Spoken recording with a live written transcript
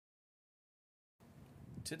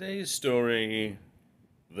Today's story,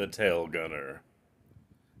 The Tail Gunner.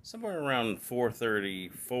 Somewhere around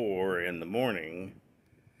 4:34 in the morning,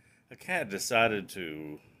 a cat decided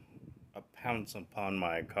to pounce upon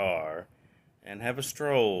my car and have a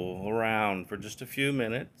stroll around for just a few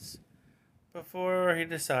minutes before he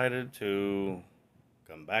decided to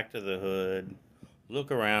come back to the hood,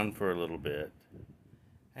 look around for a little bit,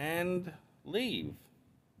 and leave.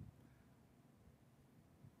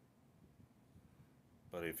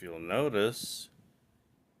 But if you'll notice,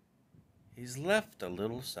 he's left a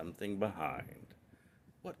little something behind.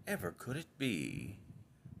 Whatever could it be?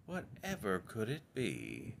 Whatever could it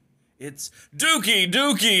be? It's Dookie,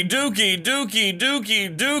 Dookie, Dookie, Dookie,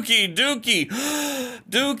 Dookie, Dookie, Dookie,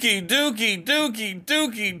 Dookie, Dookie, Dookie,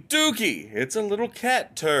 Dookie, Dookie. It's a little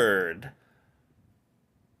cat turd.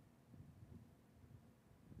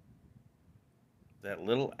 That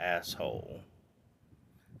little asshole.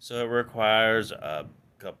 So it requires a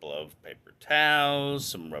couple of paper towels,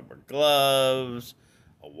 some rubber gloves,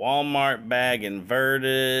 a Walmart bag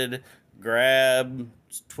inverted, grab,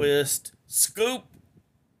 twist, scoop,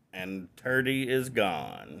 and Turdy is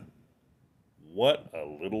gone. What a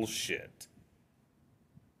little shit.